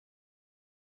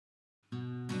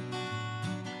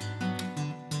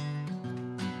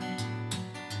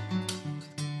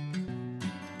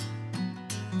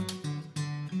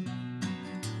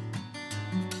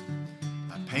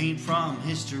paint from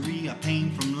history, I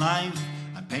paint from life.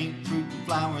 I paint fruit and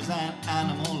flowers and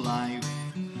animal life.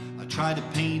 I try to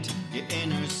paint your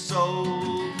inner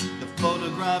soul. The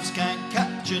photographs can't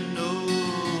capture, no.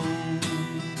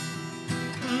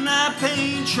 And I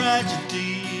paint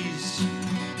tragedies,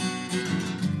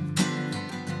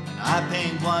 and I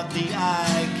paint what the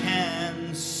eye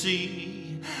can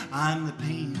see. I'm the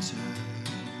painter.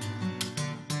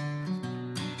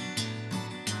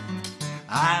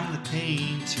 I'm the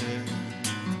painter.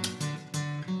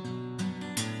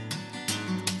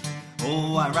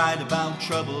 Oh, I write about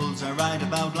troubles, I write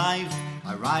about life.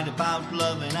 I write about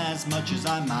loving as much as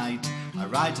I might. I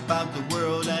write about the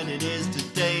world that it is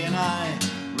today, and I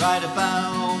write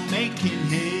about making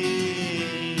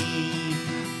hay.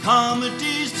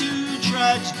 Comedies to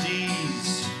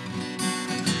tragedies.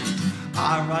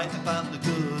 I write about the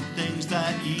good things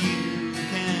that you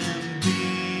can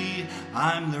be.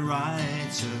 I'm the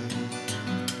writer.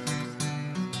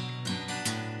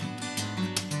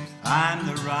 I'm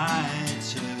the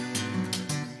writer.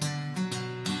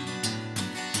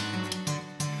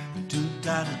 Do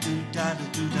da da do da da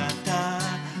do da da.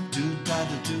 Do da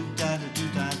da do da da do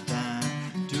da da.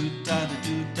 Do da da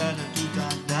do da da do da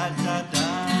da da da.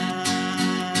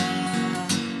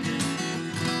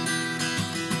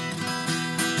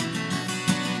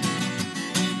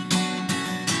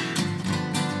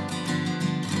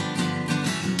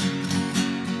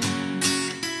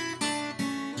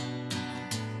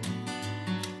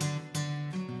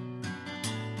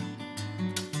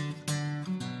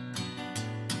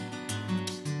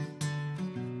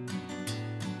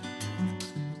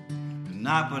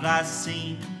 Not what I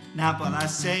see, not what I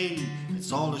say.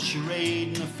 It's all a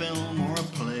charade in a film or a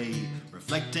play,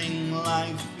 reflecting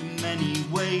life in many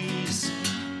ways.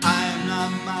 I am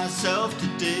not myself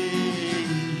today.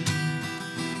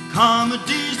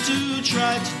 Comedies to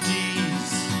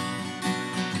tragedies.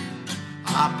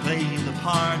 I play the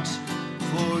part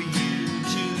for you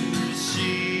to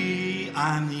see.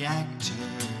 I'm the actor.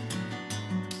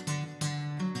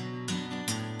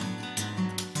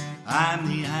 I'm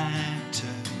the actor.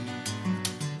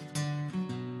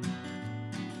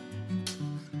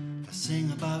 I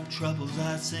sing about troubles,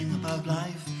 I sing about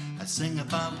life. I sing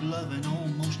about loving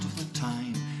most of the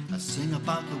time. I sing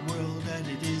about the world that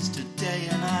it is today,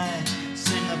 and I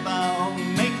sing about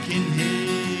making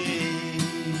hay.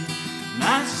 And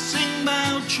I sing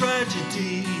about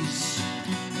tragedies,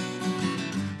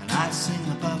 and I sing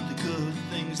about the good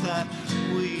things that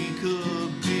we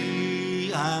could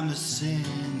be. I'm the singer.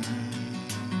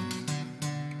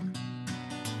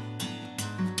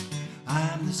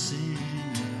 I'm the singer.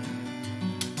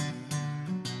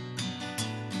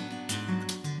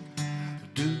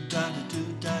 Do da da do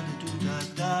da da do da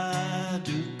da.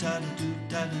 Do da da do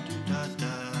da da do da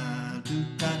da. Do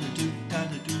da